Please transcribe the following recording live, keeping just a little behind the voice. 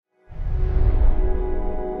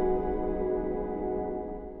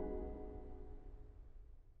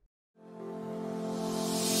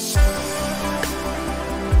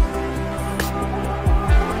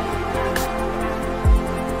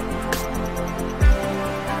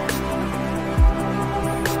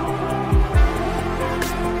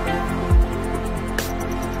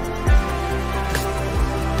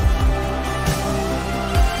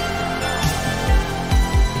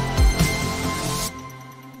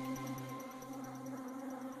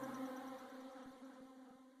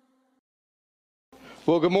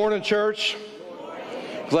Well, good morning, church.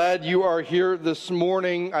 Glad you are here this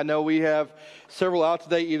morning. I know we have several out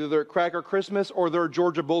today. Either they're at Cracker Christmas or they're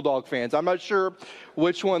Georgia Bulldog fans. I'm not sure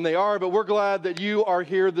which one they are, but we're glad that you are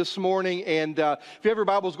here this morning. And if you have your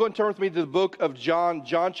Bibles, go and turn with me to the book of John.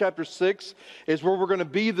 John chapter 6 is where we're going to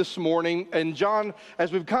be this morning. And John,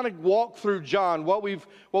 as we've kind of walked through John, what we've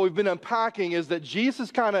been unpacking is that Jesus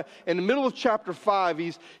kind of, in the middle of chapter 5,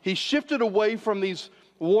 he's shifted away from these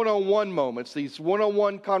one-on-one moments, these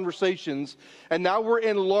one-on-one conversations, and now we're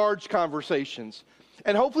in large conversations.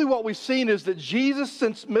 And hopefully what we've seen is that Jesus,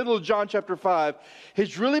 since middle of John chapter 5,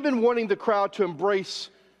 has really been wanting the crowd to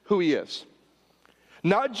embrace who he is.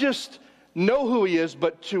 Not just know who he is,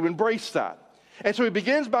 but to embrace that. And so he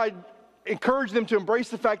begins by encouraging them to embrace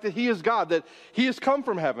the fact that he is God, that he has come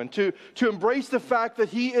from heaven, to embrace the fact that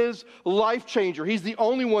he is life changer. He's the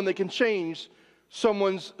only one that can change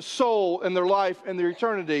someone's soul and their life and their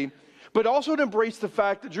eternity, but also to embrace the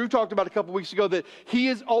fact that Drew talked about a couple weeks ago, that he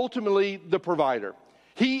is ultimately the provider.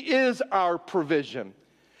 He is our provision.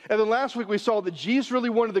 And then last week we saw that Jesus really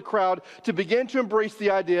wanted the crowd to begin to embrace the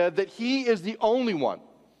idea that he is the only one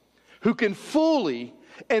who can fully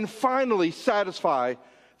and finally satisfy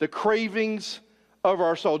the cravings of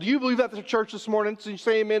our soul. Do you believe that at the church this morning? So you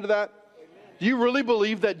say amen to that? Do you really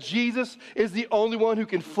believe that Jesus is the only one who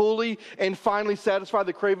can fully and finally satisfy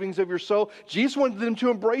the cravings of your soul? Jesus wanted them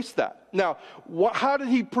to embrace that. Now, how did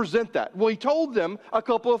he present that? Well, he told them a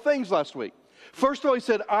couple of things last week. First of all, he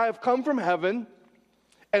said, I have come from heaven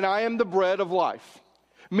and I am the bread of life.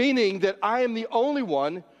 Meaning that I am the only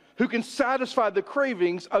one who can satisfy the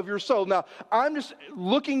cravings of your soul. Now, I'm just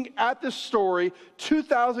looking at this story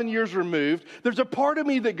 2,000 years removed. There's a part of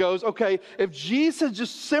me that goes, okay, if Jesus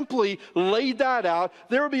just simply laid that out,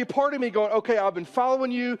 there would be a part of me going, okay, I've been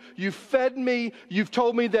following you. You've fed me. You've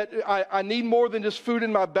told me that I need more than just food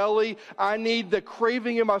in my belly. I need the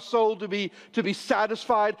craving in my soul to be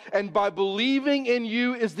satisfied. And by believing in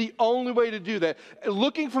you is the only way to do that.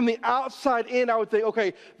 Looking from the outside in, I would think,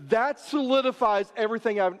 okay, that solidifies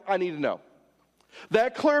everything I need to know.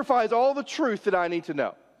 That clarifies all the truth that I need to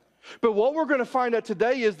know. But what we're going to find out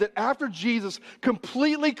today is that after Jesus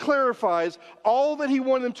completely clarifies all that he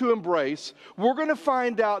wanted them to embrace, we're going to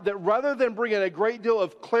find out that rather than bringing a great deal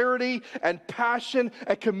of clarity and passion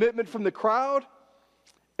and commitment from the crowd,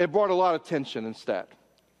 it brought a lot of tension instead.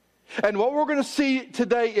 And what we're going to see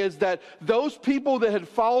today is that those people that had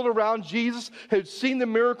followed around Jesus, had seen the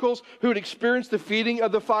miracles, who had experienced the feeding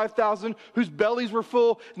of the 5,000, whose bellies were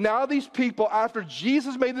full, now these people, after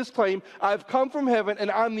Jesus made this claim, I've come from heaven and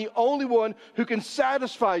I'm the only one who can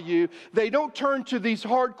satisfy you, they don't turn to these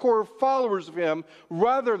hardcore followers of him,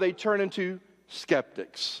 rather they turn into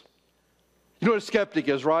skeptics. You know what a skeptic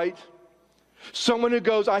is, right? Someone who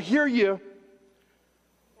goes, I hear you,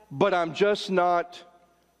 but I'm just not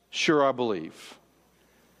sure I believe.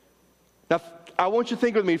 Now, I want you to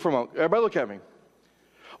think with me for a moment. Everybody look at me.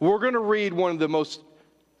 We're going to read one of the most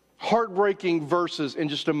heartbreaking verses in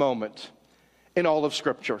just a moment in all of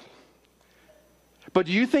Scripture. But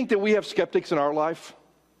do you think that we have skeptics in our life?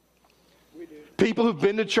 We do. People who've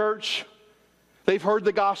been to church, they've heard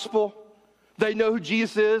the gospel, they know who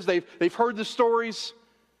Jesus is, they've heard the stories,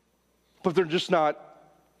 but they're just not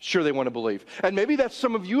sure they want to believe. And maybe that's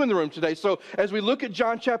some of you in the room today. So as we look at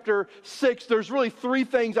John chapter 6, there's really three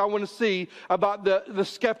things I want to see about the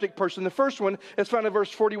skeptic person. The first one is found in verse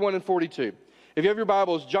 41 and 42. If you have your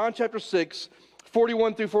Bibles, John chapter 6,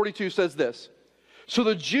 41 through 42 says this. So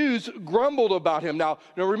the Jews grumbled about him. Now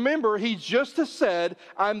remember, he just has said,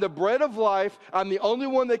 I'm the bread of life. I'm the only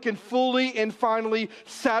one that can fully and finally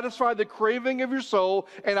satisfy the craving of your soul,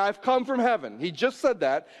 and I've come from heaven. He just said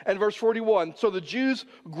that. And verse 41, so the Jews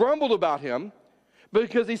grumbled about him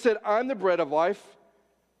because he said, I'm the bread of life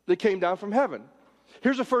that came down from heaven.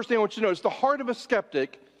 Here's the first thing I want you to notice. The heart of a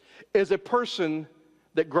skeptic is a person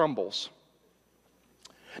that grumbles.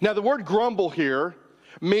 Now the word grumble here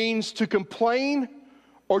means to complain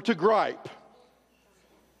or to gripe.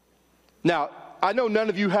 Now, I know none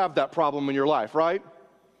of you have that problem in your life, right?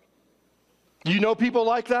 Do you know people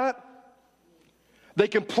like that? They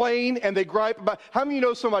complain and they gripe about. How many of you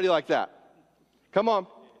know somebody like that? Come on.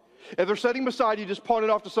 If they're sitting beside you, just pawn it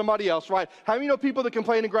off to somebody else, right? How many of you know people that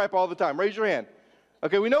complain and gripe all the time? Raise your hand.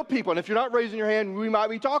 Okay, we know people, and if you're not raising your hand, we might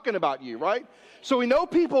be talking about you, right? So we know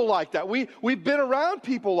people like that. We've been around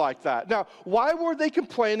people like that. Now, why were they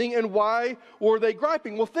complaining and why were they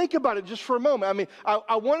griping? Well, think about it just for a moment. I mean,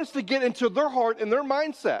 I want us to get into their heart and their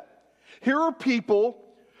mindset. Here are people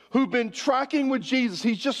who've been tracking with Jesus.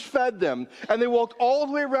 He's just fed them, and they walked all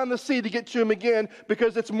the way around the sea to get to him again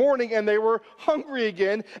because it's morning and they were hungry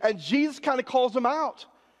again, and Jesus kind of calls them out.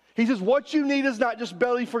 He says, what you need is not just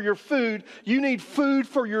belly for your food. You need food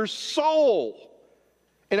for your soul.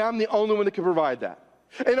 And I'm the only one that can provide that.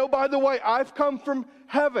 And oh, by the way, I've come from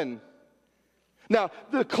heaven. Now,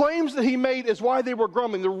 the claims that he made is why they were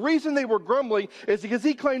grumbling. The reason they were grumbling is because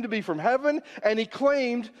he claimed to be from heaven, and he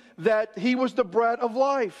claimed that he was the bread of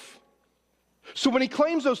life. So when he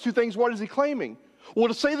claims those two things, what is he claiming? Well,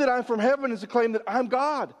 to say that I'm from heaven is to claim that I'm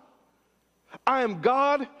God. I am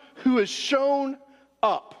God who has shown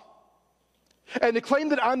up. And to claim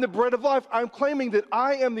that I'm the bread of life, I'm claiming that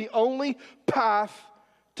I am the only path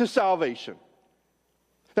to salvation.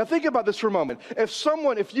 Now think about this for a moment.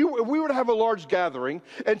 If we were to have a large gathering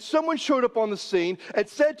and someone showed up on the scene and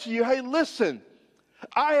said to you, hey, listen,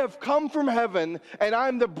 I have come from heaven and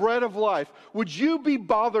I'm the bread of life, would you be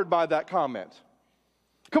bothered by that comment?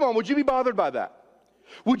 Come on, would you be bothered by that?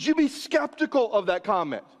 Would you be skeptical of that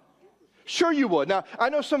comment? Sure you would. Now, I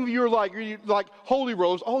know some of you are like holy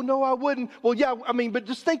rollers. Oh, no, I wouldn't. Well, yeah, but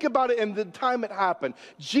just think about it in the time it happened.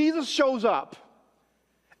 Jesus shows up,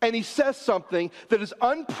 and he says something that is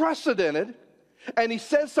unprecedented, and he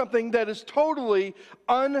says something that is totally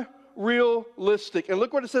unrealistic. And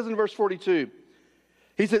look what it says in verse 42.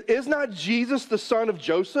 He said, is not Jesus the son of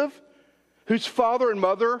Joseph, whose father and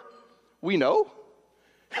mother we know?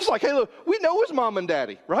 It's like, hey, look, we know his mom and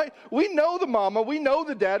daddy, right? We know the mama, we know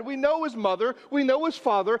the dad, we know his mother, we know his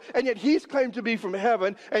father, and yet he's claimed to be from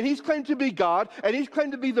heaven, and he's claimed to be God, and he's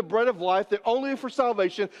claimed to be the bread of life, that only for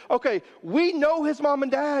salvation. Okay, we know his mom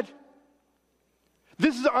and dad.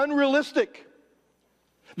 This is unrealistic.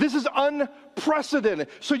 This is unprecedented.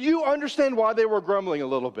 So you understand why they were grumbling a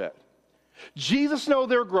little bit. Jesus knows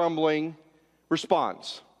their grumbling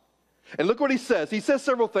response. And look what he says. He says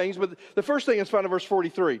several things, but the first thing is found in verse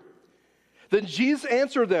 43. Then Jesus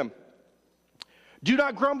answered them, do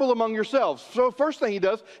not grumble among yourselves. So the first thing he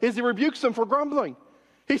does is he rebukes them for grumbling.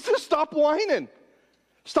 He says, stop whining.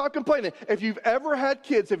 Stop complaining. If you've ever had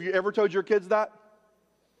kids, have you ever told your kids that?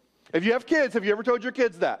 If you have kids, have you ever told your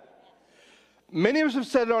kids that? Many of us have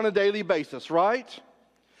said it on a daily basis, right?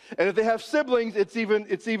 And if they have siblings, it's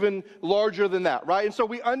even larger than that, right? And so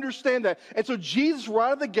we understand that. And so Jesus, right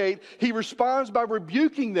out of the gate, he responds by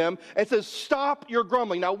rebuking them and says, stop your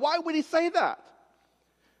grumbling. Now, why would he say that?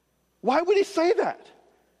 Why would he say that?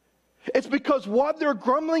 It's because what they're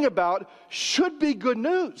grumbling about should be good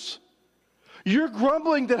news. You're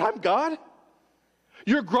grumbling that I'm God?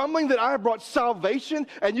 You're grumbling that I have brought salvation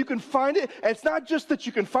and you can find it. And it's not just that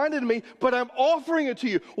you can find it in me, but I'm offering it to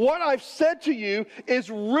you. What I've said to you is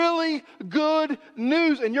really good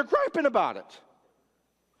news, and you're griping about it.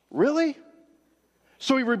 Really?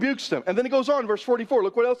 So he rebukes them. And then he goes on, verse 44.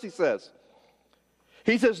 Look what else he says.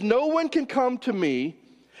 He says, no one can come to me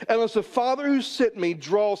unless the Father who sent me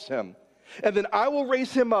draws him. And then I will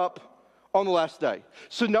raise him up on the last day.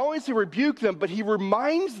 So not only does he rebuke them, but he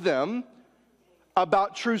reminds them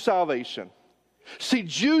about true salvation. See,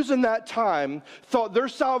 Jews in that time thought their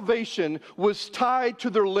salvation was tied to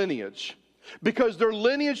their lineage, because their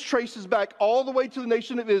lineage traces back all the way to the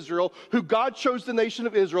nation of Israel, who God chose the nation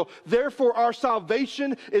of Israel. Therefore, our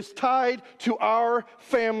salvation is tied to our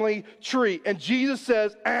family tree. And Jesus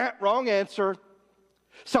says, wrong answer.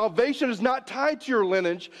 Salvation is not tied to your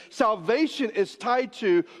lineage. Salvation is tied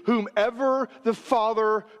to whomever the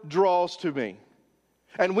Father draws to me.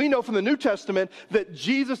 And we know from the New Testament that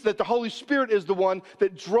that the Holy Spirit is the one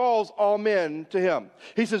that draws all men to him.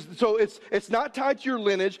 He says, so it's not tied to your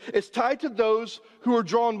lineage, it's tied to those who are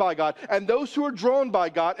drawn by God. And those who are drawn by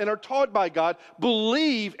God and are taught by God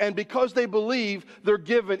believe, and because they believe, they're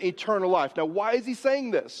given eternal life. Now, why is he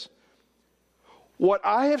saying this? What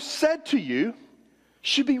I have said to you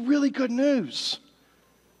should be really good news.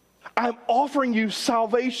 I'm offering you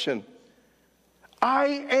salvation.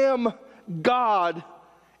 I am God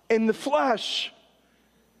in the flesh.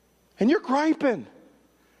 And you're griping.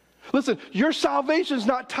 Listen, your salvation is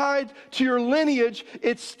not tied to your lineage.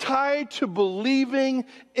 It's tied to believing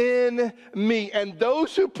in me. And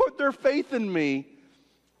those who put their faith in me,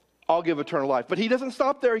 I'll give eternal life. But he doesn't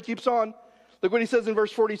stop there. He keeps on. Look what he says in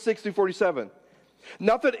verse 46 through 47.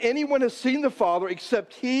 Not that anyone has seen the Father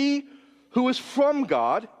except he who is from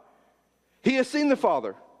God. He has seen the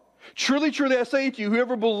Father. Truly, truly, I say to you,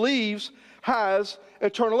 whoever believes has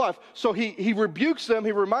eternal life. So he rebukes them,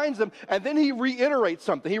 he reminds them, and then he reiterates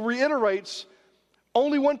something. He reiterates,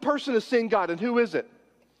 only one person has seen God, and who is it?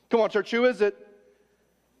 Come on, church, who is it?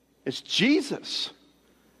 It's Jesus,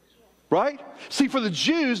 right? See, for the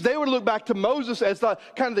Jews, they would look back to Moses as the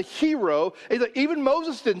kind of the hero. Even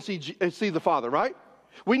Moses didn't see the Father, right?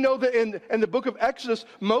 We know that in the book of Exodus,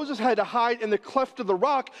 Moses had to hide in the cleft of the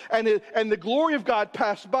rock, and the glory of God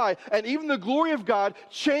passed by. And even the glory of God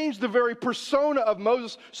changed the very persona of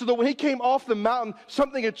Moses, so that when he came off the mountain,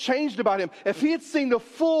 something had changed about him. If he had seen the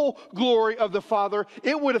full glory of the Father,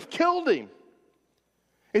 it would have killed him.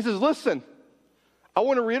 He says, listen, I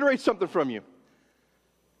want to reiterate something from you.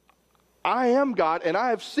 I am God, and I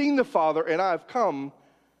have seen the Father, and I have come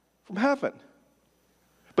from heaven.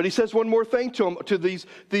 But he says one more thing to them, to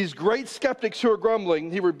these great skeptics who are grumbling.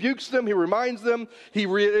 He rebukes them, he reminds them, he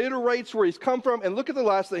reiterates where he's come from. And look at the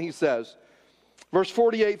last thing he says. Verse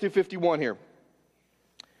 48 through 51 here.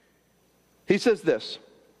 He says this,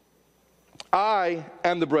 I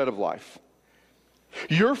am the bread of life.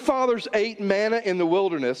 Your fathers ate manna in the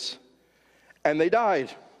wilderness, and they died.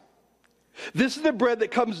 This is the bread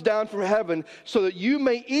that comes down from heaven, so that you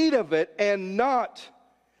may eat of it and not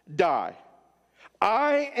die.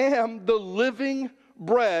 I am the living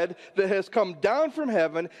bread that has come down from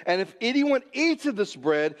heaven, and if anyone eats of this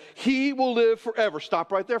bread, he will live forever.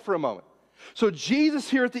 Stop right there for a moment. So Jesus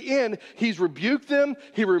here at the end, he's rebuked them.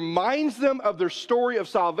 He reminds them of their story of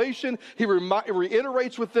salvation. He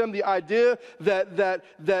reiterates with them the idea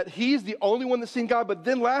that he's the only one that's seen God. But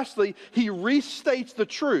then lastly, he restates the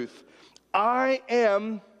truth. I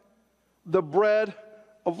am the bread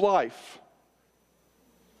of life.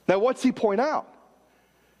 Now, what's he point out?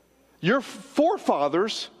 Your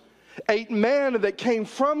forefathers ate manna that came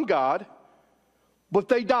from God, but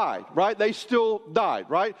they died, right? They still died,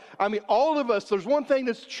 right? I mean, all of us, there's one thing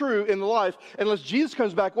that's true in life. Unless Jesus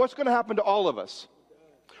comes back, what's going to happen to all of us?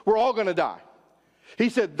 We're all going to die. He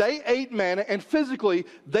said they ate manna, and physically,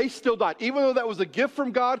 they still died. Even though that was a gift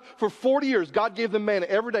from God for 40 years, God gave them manna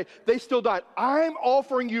every day, they still died. I'm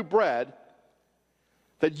offering you bread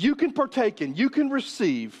that you can partake in, you can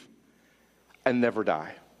receive, and never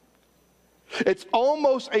die. It's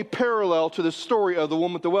almost a parallel to the story of the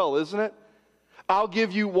woman at the well, isn't it? I'll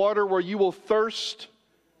give you water where you will thirst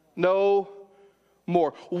no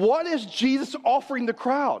more. What is Jesus offering the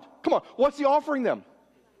crowd? Come on, what's he offering them?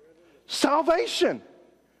 Salvation.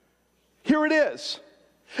 Here it is.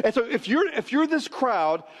 And so if you're this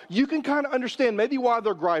crowd, you can kind of understand maybe why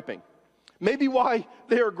they're griping, maybe why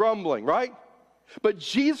they are grumbling, right? But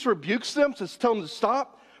Jesus rebukes them, to tell them to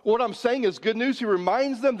stop. What I'm saying is good news. He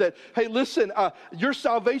reminds them that, hey, listen, your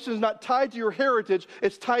salvation is not tied to your heritage.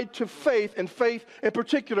 It's tied to faith, and faith in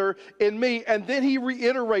particular in me. And then he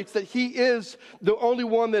reiterates that he is the only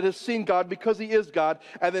one that has seen God because he is God.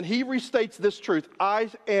 And then he restates this truth. I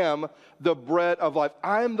am the bread of life.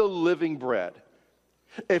 I am the living bread.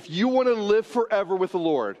 If you want to live forever with the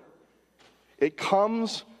Lord, it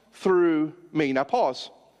comes through me. Now pause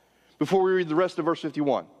before we read the rest of verse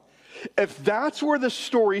 51. If that's where the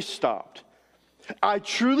story stopped, I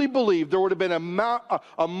truly believe there would have been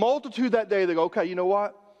a multitude that day that go, okay, you know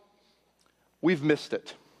what? We've missed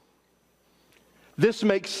it. This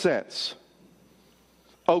makes sense.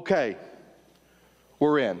 Okay,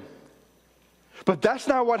 we're in. But that's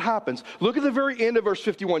not what happens. Look at the very end of verse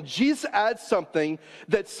 51. Jesus adds something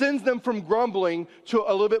that sends them from grumbling to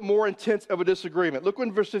a little bit more intense of a disagreement. Look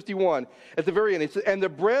in verse 51 at the very end. It says, and the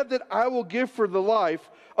bread that I will give for the life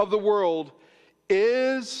of the world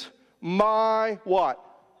is my what?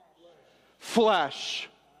 Flesh.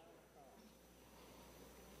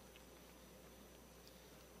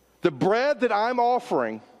 The bread that I'm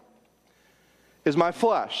offering is my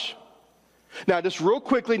flesh. Now, just real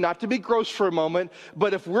quickly, not to be gross for a moment,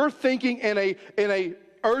 but if we're thinking in a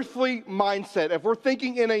earthly mindset, if we're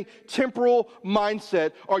thinking in a temporal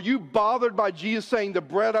mindset, are you bothered by Jesus saying the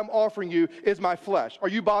bread I'm offering you is my flesh? Are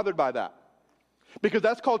you bothered by that? Because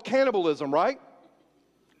that's called cannibalism, right?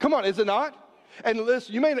 Come on, is it not? And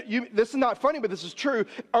listen, this is not funny, but this is true.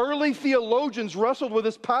 Early theologians wrestled with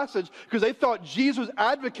this passage because they thought Jesus was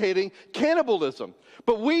advocating cannibalism.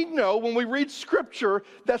 But we know when we read Scripture,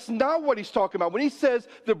 that's not what he's talking about. When he says,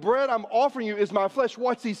 the bread I'm offering you is my flesh,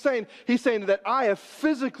 what's he saying? He's saying that I am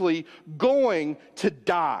physically going to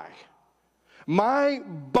die. My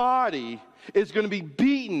body is going to be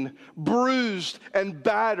beaten, bruised, and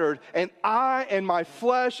battered, and I and my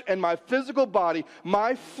flesh and my physical body,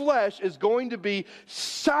 my flesh is going to be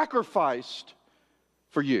sacrificed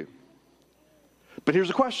for you. But here's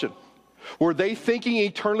the question. Were they thinking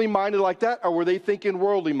eternally minded like that, or were they thinking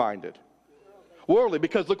worldly minded? Worldly,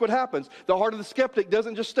 because look what happens. The heart of the skeptic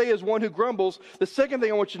doesn't just stay as one who grumbles. The second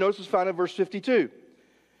thing I want you to notice is found in verse 52.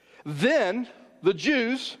 Then the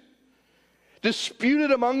Jews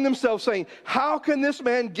disputed among themselves, saying, how can this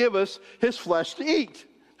man give us his flesh to eat?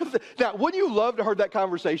 Now, wouldn't you love to have heard that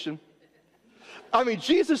conversation? I mean,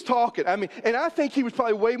 Jesus talking. I mean, and I think he was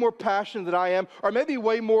probably way more passionate than I am, or maybe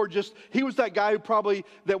way more just, he was that guy who probably,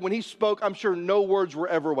 that when he spoke, I'm sure no words were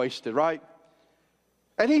ever wasted, right?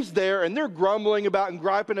 And he's there, and they're grumbling about and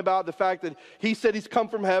griping about the fact that he said he's come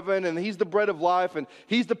from heaven, and he's the bread of life, and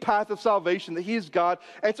he's the path of salvation, that he is God.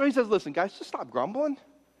 And so he says, listen, guys, just stop grumbling.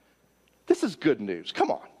 This is good news.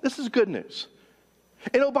 Come on, this is good news.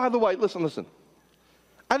 And oh, by the way, listen.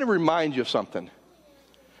 I need to remind you of something.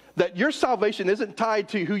 That your salvation isn't tied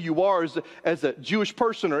to who you are as a Jewish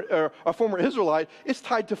person or a former Israelite. It's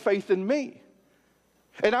tied to faith in me.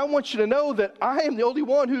 And I want you to know that I am the only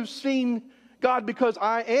one who's seen God because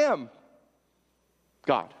I am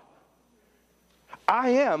God. I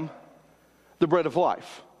am the bread of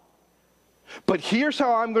life. But here's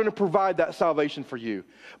how I'm going to provide that salvation for you.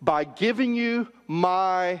 By giving you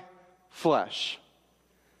my flesh.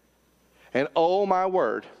 And oh my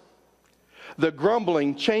word, the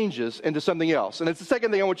grumbling changes into something else. And it's the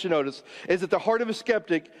second thing I want you to notice, is that the heart of a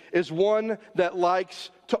skeptic is one that likes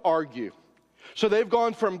to argue. So they've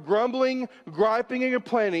gone from grumbling, griping, and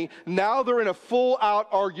complaining. Now they're in a full-out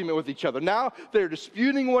argument with each other. Now they're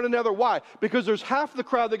disputing one another. Why? Because there's half the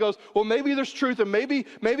crowd that goes, well, maybe there's truth, and maybe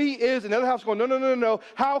he is. And the other half's going, no.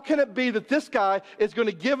 How can it be that this guy is going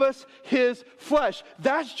to give us his flesh?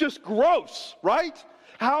 That's just gross, right?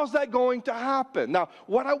 How's that going to happen? Now,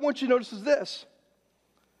 what I want you to notice is this.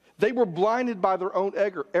 They were blinded by their own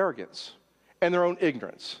arrogance and their own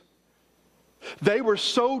ignorance. They were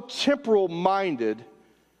so temporal-minded,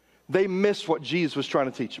 they missed what Jesus was trying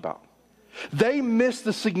to teach about. They missed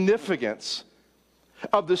the significance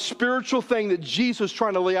of the spiritual thing that Jesus was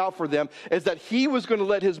trying to lay out for them, is that he was going to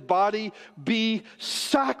let his body be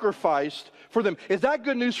sacrificed for them. Is that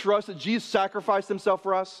good news for us, that Jesus sacrificed himself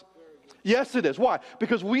for us? Yes, it is. Why?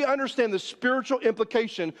 Because we understand the spiritual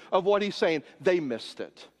implication of what he's saying. They missed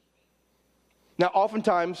it. Now,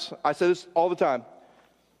 oftentimes, I say this all the time,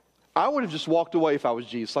 I would have just walked away if I was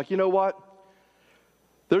Jesus. Like, you know what?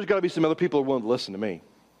 There's got to be some other people who are willing to listen to me.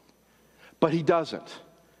 But he doesn't.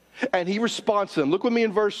 And he responds to them. Look with me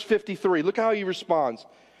in verse 53. Look how he responds.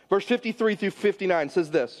 Verse 53 through 59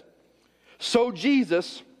 says this. So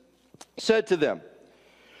Jesus said to them,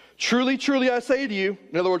 truly, truly, I say to you,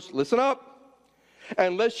 in other words, listen up,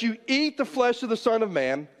 unless you eat the flesh of the Son of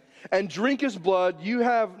Man and drink his blood, you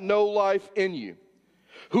have no life in you.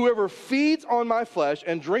 Whoever feeds on my flesh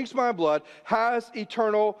and drinks my blood has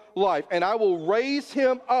eternal life, and I will raise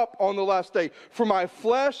him up on the last day. For my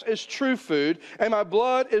flesh is true food, and my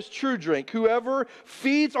blood is true drink. Whoever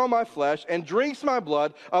feeds on my flesh and drinks my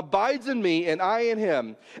blood abides in me, and I in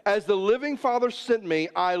him. As the living Father sent me,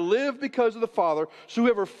 I live because of the Father. So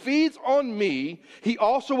whoever feeds on me, he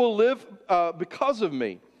also will live because of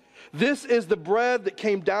me. This is the bread that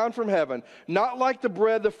came down from heaven, not like the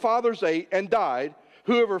bread the fathers ate and died.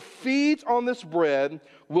 Whoever feeds on this bread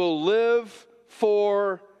will live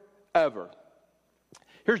forever.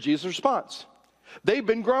 Here's Jesus' response. They've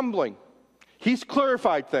been grumbling. He's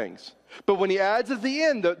clarified things. But when he adds at the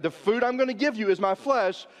end, the food I'm going to give you is my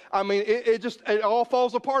flesh, I mean, it all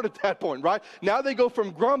falls apart at that point, right? Now they go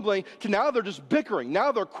from grumbling to now they're just bickering.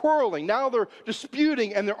 Now they're quarreling. Now they're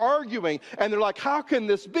disputing and they're arguing. And they're like, how can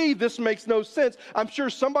this be? This makes no sense. I'm sure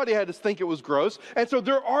somebody had to think it was gross. And so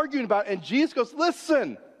they're arguing about it. And Jesus goes,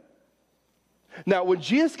 listen. Now, when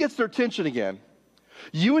Jesus gets their attention again,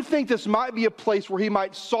 you would think this might be a place where he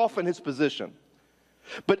might soften his position.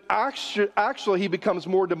 But actually, he becomes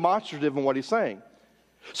more demonstrative in what he's saying.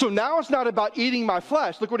 So now it's not about eating my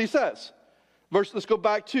flesh. Look what he says. Let's go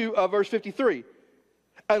back to verse 53.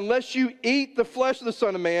 Unless you eat the flesh of the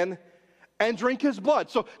Son of Man and drink his blood.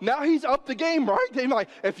 So now he's up the game, right? Like,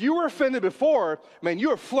 if you were offended before, man, you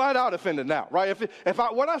are flat out offended now, right? If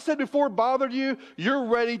what I said before bothered you, you're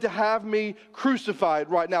ready to have me crucified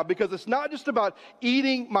right now. Because it's not just about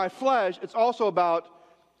eating my flesh, it's also about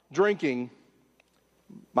drinking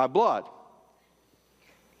my blood.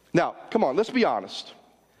 Now, come on, let's be honest.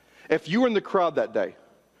 If you were in the crowd that day,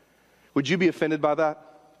 would you be offended by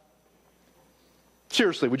that?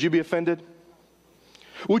 Seriously, would you be offended?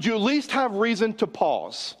 Would you at least have reason to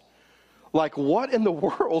pause? Like, what in the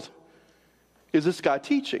world is this guy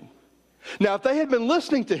teaching? Now, if they had been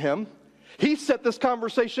listening to him, he set this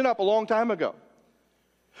conversation up a long time ago.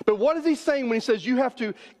 But what is he saying when he says, you have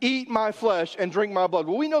to eat my flesh and drink my blood?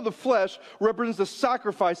 Well, we know the flesh represents the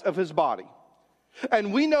sacrifice of his body.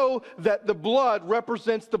 And we know that the blood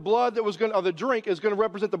represents the blood that was going to, or the drink is going to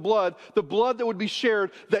represent the blood that would be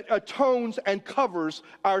shared that atones and covers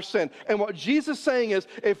our sin. And what Jesus is saying is,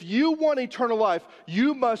 if you want eternal life,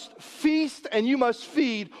 you must feast and you must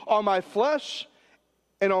feed on my flesh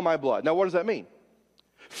and on my blood. Now, what does that mean?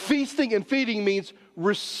 Feasting and feeding means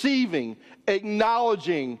receiving,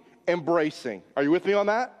 acknowledging, embracing. Are you with me on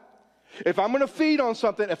that? If I'm going to feed on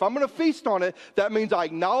something, if I'm going to feast on it, that means I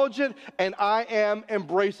acknowledge it and I am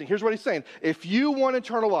embracing. Here's what he's saying. If you want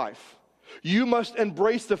eternal life, you must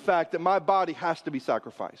embrace the fact that my body has to be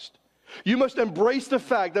sacrificed. You must embrace the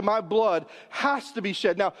fact that my blood has to be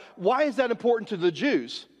shed. Now, why is that important to the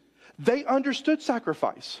Jews? They understood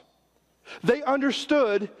sacrifice. They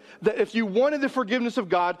understood that if you wanted the forgiveness of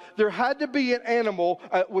God, there had to be an animal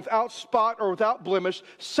without spot or without blemish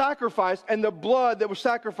sacrificed, and the blood that was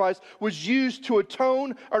sacrificed was used to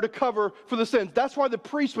atone or to cover for the sins. That's why the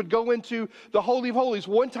priest would go into the Holy of Holies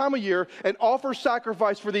one time a year and offer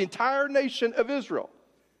sacrifice for the entire nation of Israel.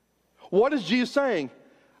 What is Jesus saying?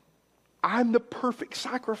 I'm the perfect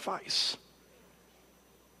sacrifice.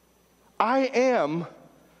 I am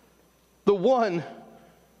the one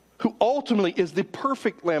who ultimately is the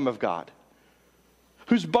perfect Lamb of God,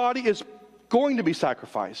 whose body is going to be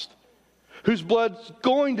sacrificed, whose blood's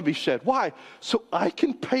going to be shed. Why? So I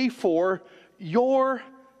can pay for your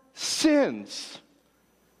sins.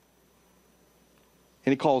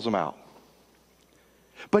 And he calls them out.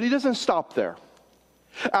 But he doesn't stop there.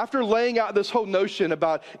 After laying out this whole notion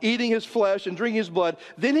about eating his flesh and drinking his blood,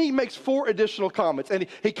 then he makes 4 additional comments. And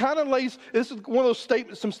he kind of lays, this is one of those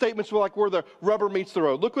statements, some statements where the rubber meets the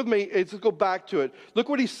road. Look with me, let's go back to it. Look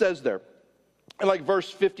what he says there. In like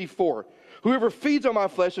verse 54. Whoever feeds on my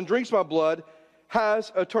flesh and drinks my blood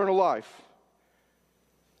has eternal life.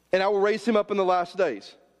 And I will raise him up in the last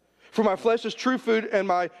days. For my flesh is true food and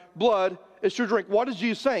my blood is true drink. What is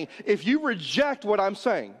Jesus saying? If you reject what I'm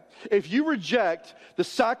saying, if you reject the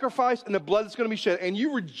sacrifice and the blood that's going to be shed, and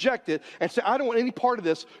you reject it and say, I don't want any part of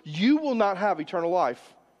this, you will not have eternal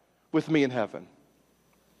life with me in heaven.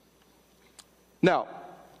 Now,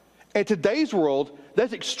 in today's world,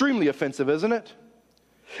 that's extremely offensive, isn't it?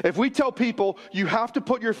 If we tell people you have to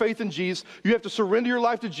put your faith in Jesus, you have to surrender your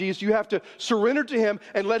life to Jesus, you have to surrender to him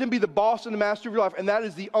and let him be the boss and the master of your life, and that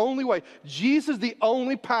is the only way. Jesus is the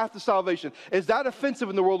only path to salvation. Is that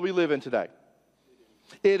offensive in the world we live in today?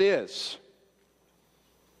 It is.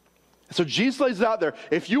 So Jesus lays it out there.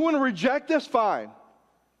 If you want to reject this, fine.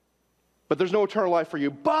 But there's no eternal life for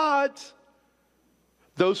you. But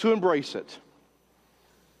those who embrace it,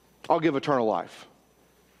 I'll give eternal life.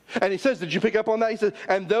 And he says, did you pick up on that? He says,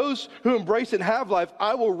 and those who embrace it and have life,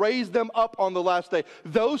 I will raise them up on the last day.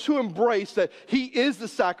 Those who embrace that he is the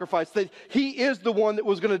sacrifice, that he is the one that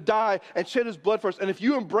was going to die and shed his blood for us. And if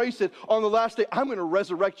you embrace it on the last day, I'm going to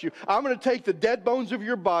resurrect you. I'm going to take the dead bones of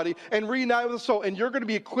your body and reunite with the soul. And you're going to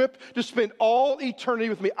be equipped to spend all eternity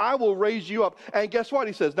with me. I will raise you up. And guess what?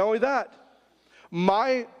 He says, not only that,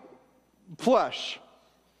 my flesh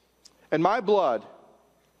and my blood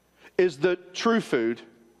is the true food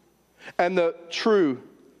and the true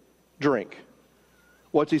drink.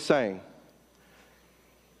 What's he saying?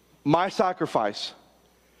 My sacrifice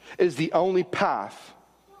is the only path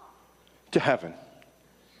to heaven.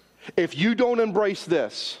 If you don't embrace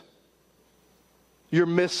this, you're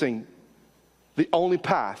missing the only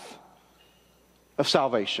path of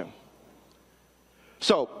salvation.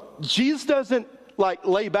 So, Jesus doesn't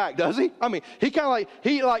lay back, does he? I mean,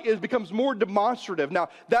 it becomes more demonstrative. Now,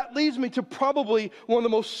 that leads me to probably one of the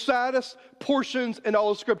most saddest portions in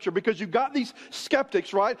all of Scripture, because you've got these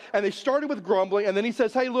skeptics, right? And they started with grumbling, and then he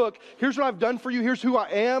says, hey, look, here's what I've done for you, here's who I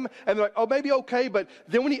am. And they're like, oh, maybe okay, but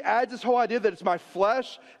then when he adds this whole idea that it's my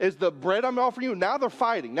flesh, is the bread I'm offering you, now they're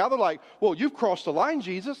fighting. Now they're like, well, you've crossed the line,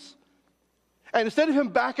 Jesus. And instead of him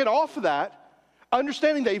backing off of that,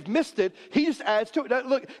 understanding they've missed it, he just adds to it. Now,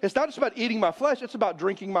 look, it's not just about eating my flesh, it's about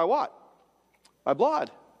drinking my what? My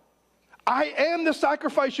blood. I am the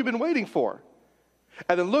sacrifice you've been waiting for.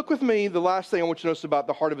 And then look with me, the last thing I want you to notice about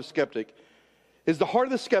the heart of a skeptic is the heart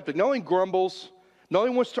of the skeptic not only grumbles, not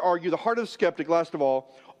only wants to argue, the heart of the skeptic, last of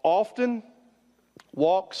all, often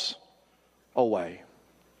walks away.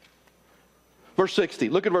 Verse 60,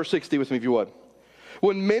 look at verse 60 with me if you would.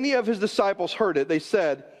 When many of his disciples heard it, they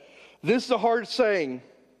said, this is a hard saying.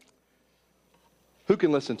 Who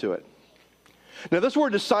can listen to it? Now, this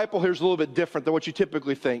word disciple here is a little bit different than what you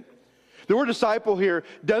typically think. The word disciple here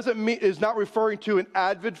is not referring to an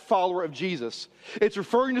avid follower of Jesus. It's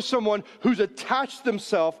referring to someone who's attached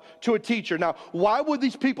themselves to a teacher. Now, why would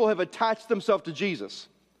these people have attached themselves to Jesus?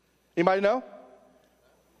 Anybody know?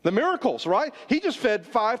 The miracles, right? He just fed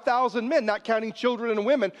 5,000 men, not counting children and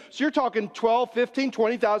women. So you're talking 12, 15,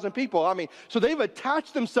 20,000 people. I mean, so they've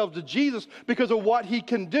attached themselves to Jesus because of what he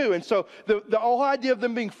can do. And so the whole idea of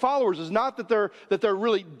them being followers is not that they're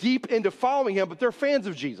really deep into following him, but they're fans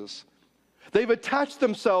of Jesus. They've attached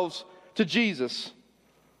themselves to Jesus.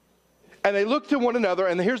 And they look to one another,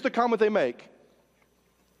 and here's the comment they make.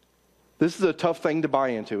 This is a tough thing to buy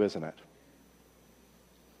into, isn't it?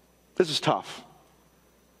 This is tough.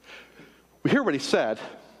 We hear what he said,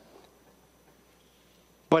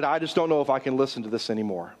 but I just don't know if I can listen to this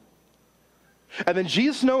anymore. And then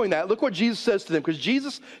Jesus, knowing that, look what Jesus says to them, because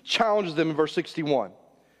Jesus challenges them in verse 61.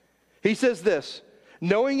 He says this,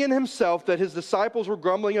 knowing in himself that his disciples were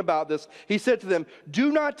grumbling about this, he said to them,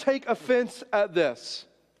 do not take offense at this.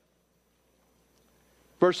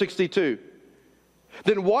 Verse 62,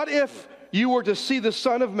 then what if you were to see the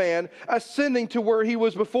Son of Man ascending to where he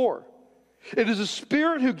was before? It is the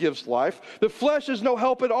Spirit who gives life. The flesh is no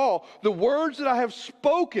help at all. The words that I have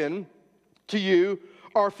spoken to you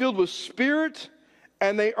are filled with spirit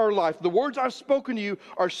and they are life. The words I've spoken to you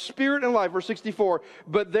are spirit and life. Verse 64,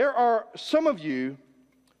 but there are some of you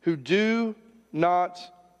who do not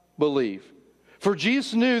believe. For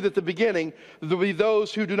Jesus knew that at the beginning there would be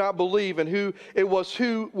those who do not believe and who it was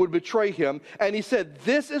who would betray him. And he said,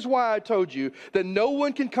 this is why I told you that no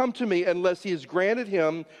one can come to me unless he is granted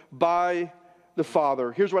him by the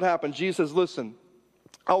Father. Here's what happened. Jesus says, listen,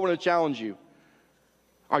 I want to challenge you.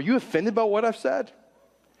 Are you offended by what I've said?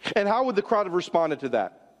 And how would the crowd have responded to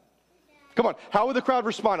that? Come on, how would the crowd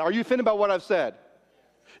respond? Are you offended by what I've said?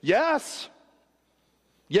 Yes.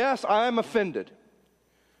 Yes, I am offended.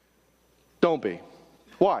 Don't be.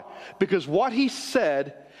 Why? Because what he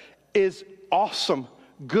said is awesome,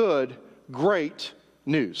 good, great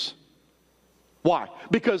news. Why?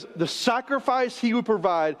 Because the sacrifice he would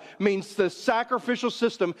provide means the sacrificial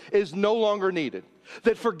system is no longer needed.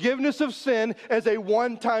 That forgiveness of sin is a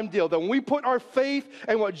one-time deal. That when we put our faith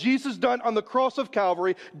in what Jesus done on the cross of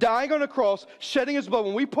Calvary, dying on a cross, shedding his blood,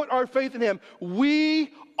 when we put our faith in him,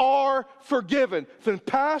 we are forgiven from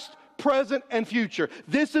past, present, and future.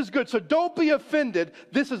 This is good. So don't be offended.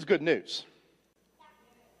 This is good news.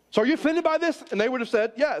 So are you offended by this? And they would have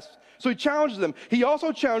said yes. So he challenges them. He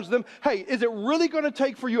also challenged them, hey, is it really going to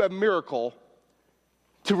take for you a miracle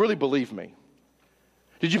to really believe me?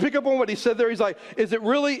 Did you pick up on what he said there? He's like, is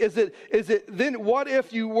it then what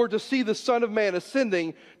if you were to see the Son of Man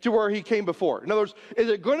ascending to where he came before? In other words, is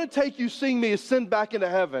it going to take you seeing me ascend back into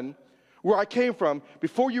heaven where I came from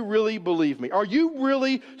before you really believe me? Are you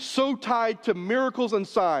really so tied to miracles and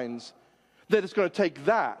signs that it's going to take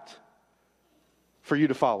that for you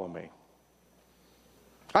to follow me?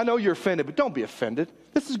 I know you're offended, but don't be offended.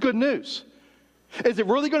 This is good news. Is it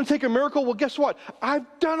really going to take a miracle? Well, guess what? I've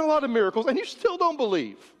done a lot of miracles, and you still don't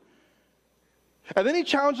believe. And then he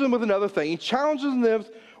challenges them with another thing. He challenges them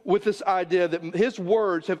with this idea that his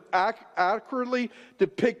words have accurately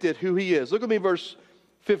depicted who he is. Look at me, verse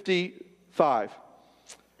 55.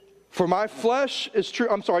 For my flesh is true.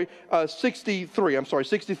 63.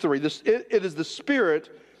 It is the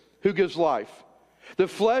Spirit who gives life. The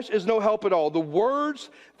flesh is no help at all. The words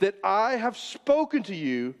that I have spoken to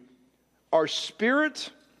you are spirit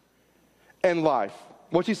and life.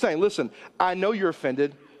 What's he saying? Listen, I know you're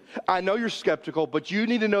offended. I know you're skeptical, but you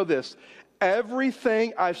need to know this.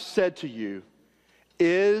 Everything I've said to you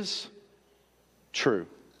is true.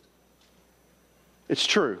 It's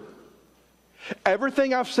true.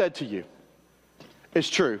 Everything I've said to you is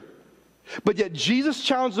true. But yet Jesus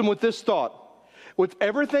challenged them with this thought. With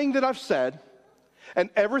everything that I've said and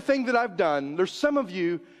everything that I've done, there's some of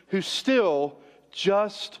you who still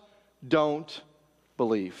just don't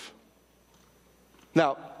believe.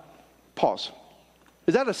 Now, pause.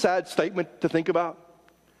 Is that a sad statement to think about?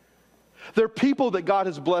 There are people that God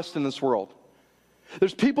has blessed in this world.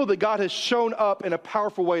 There's people that God has shown up in a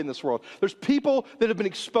powerful way in this world. There's people that have been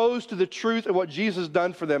exposed to the truth of what Jesus has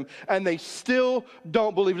done for them, and they still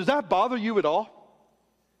don't believe. Does that bother you at all?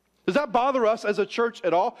 Does that bother us as a church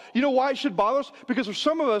at all? You know why it should bother us? Because for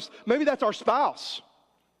some of us, maybe that's our spouse.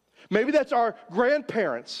 Maybe that's our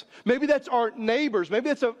grandparents. Maybe that's our neighbors. Maybe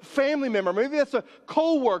that's a family member. Maybe that's a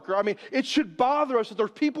co-worker. I mean, it should bother us that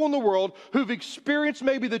there's people in the world who've experienced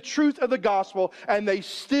maybe the truth of the gospel and they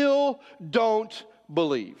still don't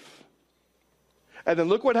believe. And then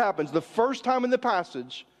look what happens. The first time in the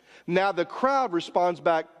passage, now the crowd responds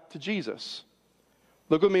back to Jesus.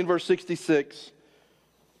 Look with me in verse 66,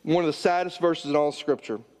 one of the saddest verses in all of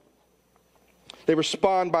Scripture. They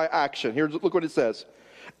respond by action. Here, look what it says.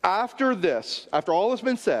 After this, after all has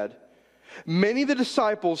been said, many of the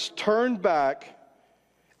disciples turned back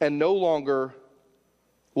and no longer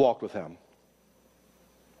walked with him.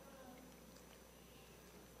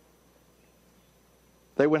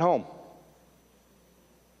 They went home.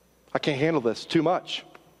 I can't handle this. Too much.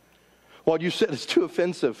 What you said is too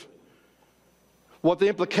offensive. what the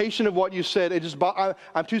implication of what you said,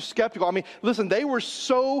 I'm too skeptical. I mean, listen, they were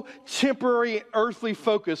so temporary, earthly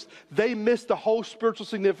focused, they missed the whole spiritual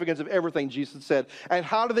significance of everything Jesus said. And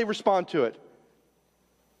how did they respond to it?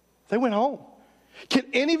 They went home. Can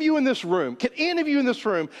any of you in this room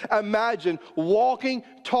imagine walking,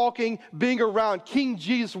 talking, being around King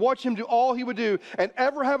Jesus, watch him do all he would do, and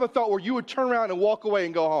ever have a thought where you would turn around and walk away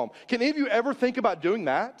and go home? Can any of you ever think about doing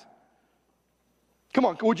that? Come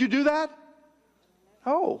on, would you do that?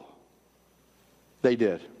 Oh, they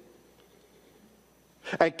did.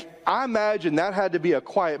 And I imagine that had to be a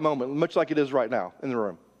quiet moment, much like it is right now in the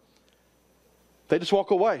room. They just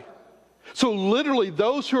walk away. So literally,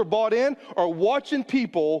 those who are bought in are watching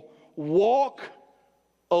people walk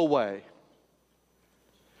away.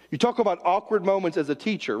 You talk about awkward moments as a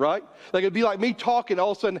teacher, right? Like it'd be like me talking,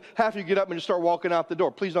 all of a sudden half of you get up and just start walking out the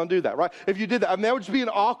door. Please don't do that, right? If you did that, I mean, that would just be an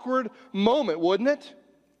awkward moment, wouldn't it?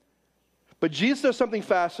 But Jesus does something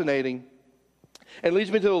fascinating, and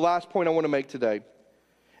leads me to the last point I want to make today.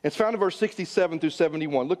 It's found in verse 67 through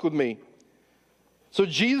 71. Look with me. So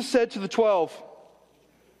Jesus said to the 12,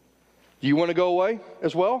 do you want to go away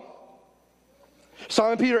as well?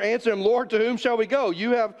 Simon Peter answered him, Lord, to whom shall we go?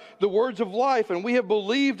 You have the words of life, and we have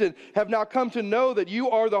believed and have now come to know that you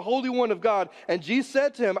are the Holy One of God. And Jesus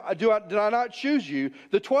said to him, did I not choose you,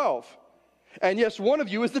 the 12? And yes, one of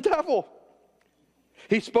you is the devil.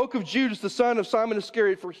 He spoke of Judas, the son of Simon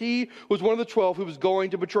Iscariot, for he was one of the 12 who was going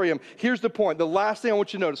to betray him. Here's the point. The last thing I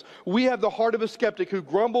want you to notice. We have the heart of a skeptic who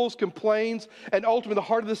grumbles, complains, and ultimately the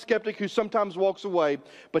heart of the skeptic who sometimes walks away.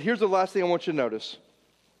 But here's the last thing I want you to notice.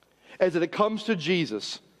 As it comes to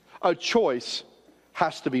Jesus, a choice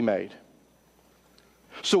has to be made.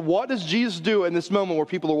 So what does Jesus do in this moment where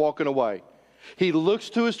people are walking away? He looks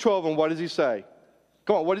to his 12 and what does he say?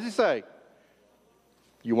 Come on, what does he say?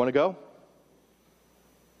 You want to go?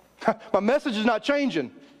 My message is not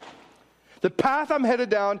changing. The path I'm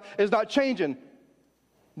headed down is not changing.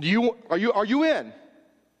 Are you in?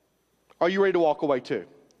 Are you ready to walk away too?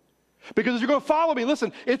 Because if you're going to follow me,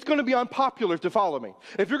 listen, it's going to be unpopular to follow me.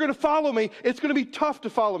 If you're going to follow me, it's going to be tough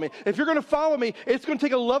to follow me. If you're going to follow me, it's going to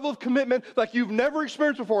take a level of commitment like you've never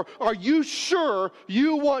experienced before. Are you sure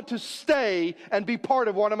you want to stay and be part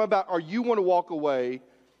of what I'm about? Or you want to walk away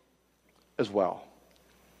as well?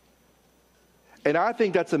 And I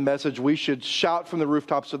think that's a message we should shout from the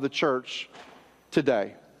rooftops of the church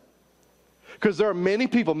today. Because there are many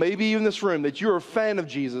people, maybe even in this room, that you're a fan of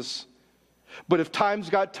Jesus, but if times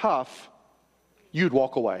got tough, you'd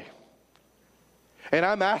walk away. And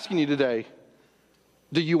I'm asking you today,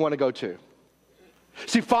 do you want to go too?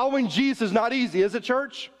 See, following Jesus is not easy, is it,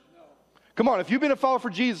 church? No. Come on, if you've been a follower for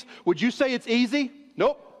Jesus, would you say it's easy?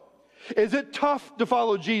 Nope. Is it tough to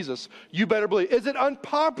follow Jesus? You better believe. Is it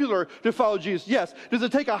unpopular to follow Jesus? Yes. Does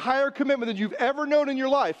it take a higher commitment than you've ever known in your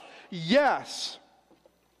life? Yes.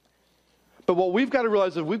 But what we've got to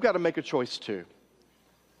realize is we've got to make a choice too.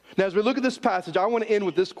 Now, as we look at this passage, I want to end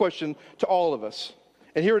with this question to all of us.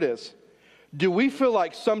 And here it is. Do we feel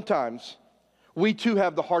like sometimes we too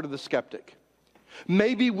have the heart of the skeptic?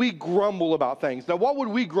 Maybe we grumble about things. Now, what would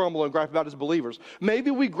we grumble and gripe about as believers?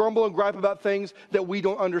 Maybe we grumble and gripe about things that we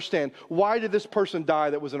don't understand. Why did this person die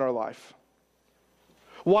that was in our life?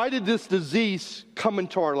 Why did this disease come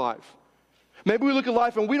into our life? Maybe we look at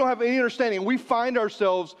life and we don't have any understanding. We find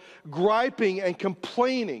ourselves griping and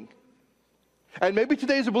complaining. And maybe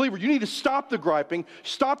today as a believer, you need to stop the griping,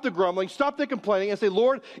 stop the grumbling, stop the complaining, and say,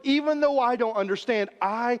 Lord, even though I don't understand,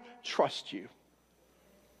 I trust you.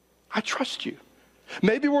 I trust you.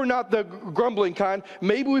 Maybe we're not the grumbling kind.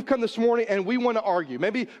 Maybe we've come this morning and we want to argue.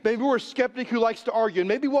 Maybe we're a skeptic who likes to argue. And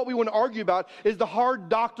maybe what we want to argue about is the hard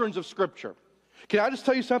doctrines of Scripture. Can I just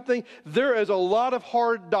tell you something? There is a lot of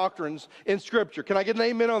hard doctrines in Scripture. Can I get an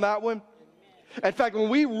amen on that one? In fact, when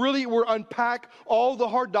we really were unpack all the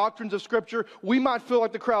hard doctrines of Scripture, we might feel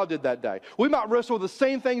like the crowd did that day. We might wrestle with the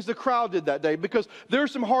same things the crowd did that day because there are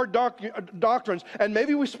some hard doctrines, and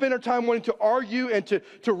maybe we spend our time wanting to argue and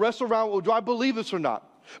to wrestle around, well, do I believe this or not?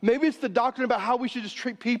 Maybe it's the doctrine about how we should just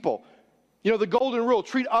treat people. You know, the golden rule,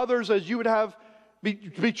 treat others as you would have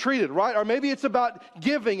be treated, right? Or maybe it's about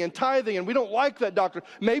giving and tithing, and we don't like that doctrine.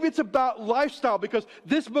 Maybe it's about lifestyle, because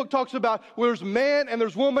this book talks about where there's man and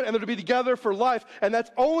there's woman, and they're to be together for life, and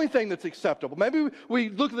that's the only thing that's acceptable. Maybe we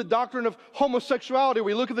look at the doctrine of homosexuality,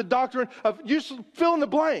 we look at the doctrine of, you just fill in the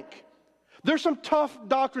blank. There's some tough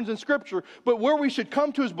doctrines in Scripture, but where we should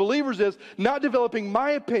come to as believers is not developing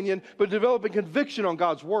my opinion, but developing conviction on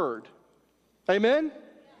God's Word. Amen?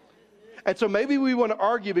 And so maybe we want to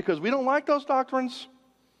argue because we don't like those doctrines.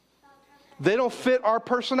 They don't fit our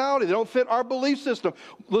personality. They don't fit our belief system.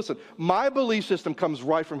 Listen, my belief system comes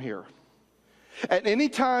right from here. At any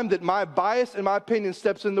time that my bias and my opinion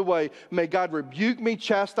steps in the way, may God rebuke me,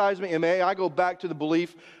 chastise me, and may I go back to the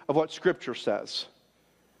belief of what Scripture says.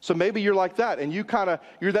 So maybe you're like that, and you're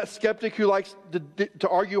that skeptic who likes to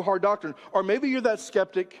argue hard doctrine. Or maybe you're that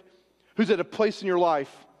skeptic who's at a place in your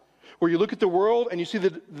life where you look at the world and you see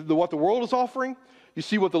what the world is offering, you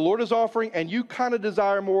see what the Lord is offering, and you kind of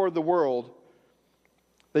desire more of the world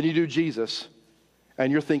than you do Jesus,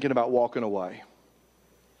 and you're thinking about walking away.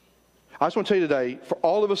 I just want to tell you today, for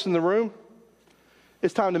all of us in the room,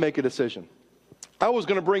 it's time to make a decision. I was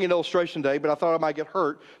going to bring an illustration today, but I thought I might get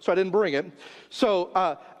hurt, so I didn't bring it. So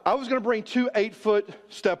I was going to bring 2 8-foot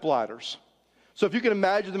step ladders. So if you can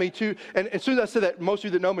imagine to me and as soon as I said that, most of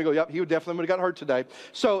you that know me go, yep, he would definitely would have got hurt today.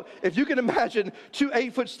 So if you can imagine 2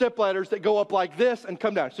 8-foot step ladders that go up like this and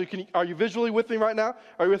come down. So are you visually with me right now?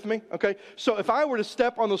 Are you with me? Okay. So if I were to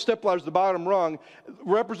step on those step ladders, the bottom rung,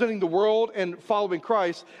 representing the world and following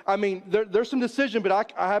Christ, I mean, there's some decision,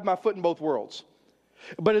 but I have my foot in both worlds.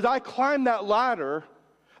 But as I climb that ladder,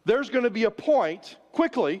 there's going to be a point,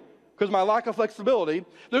 quickly, because of my lack of flexibility,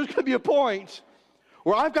 there's going to be a point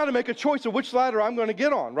where I've got to make a choice of which ladder I'm going to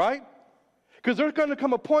get on, right? Because there's going to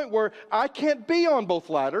come a point where I can't be on both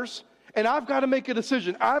ladders, and I've got to make a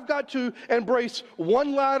decision. I've got to embrace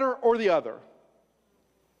one ladder or the other.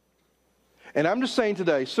 And I'm just saying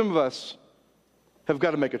today, some of us have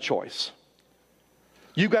got to make a choice.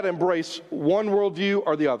 You've got to embrace one worldview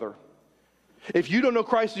or the other. If you don't know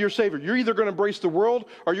Christ as your Savior, you're either going to embrace the world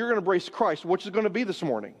or you're going to embrace Christ. Which is it going to be this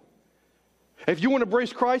morning? If you want to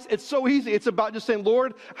embrace Christ, it's so easy. It's about just saying,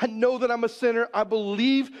 Lord, I know that I'm a sinner. I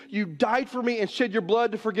believe you died for me and shed your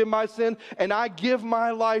blood to forgive my sin, and I give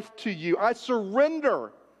my life to you. I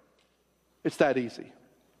surrender. It's that easy.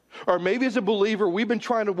 Or maybe as a believer, we've been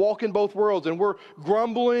trying to walk in both worlds, and we're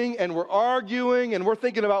grumbling, and we're arguing, and we're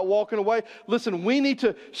thinking about walking away. Listen, we need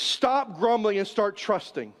to stop grumbling and start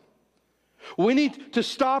trusting. We need to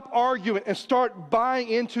stop arguing and start buying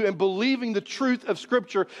into and believing the truth of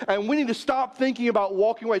Scripture. And we need to stop thinking about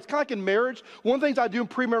walking away. It's kind of like in marriage. One of the things I do in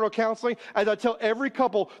premarital counseling is I tell every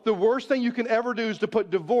couple, the worst thing you can ever do is to put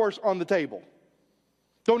divorce on the table.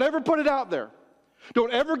 Don't ever put it out there.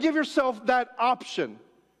 Don't ever give yourself that option.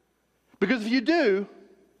 Because if you do,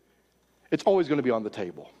 it's always going to be on the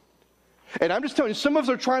table. And I'm just telling you, some of us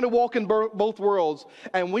are trying to walk in both worlds,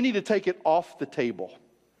 and we need to take it off the table.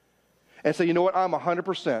 And say, you know what, I'm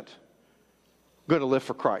 100% going to live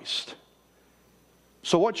for Christ.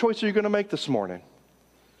 So what choice are you going to make this morning?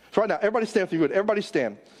 So right now, everybody stand if you would. Everybody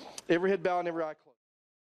stand. Every head bowed and every eye closed.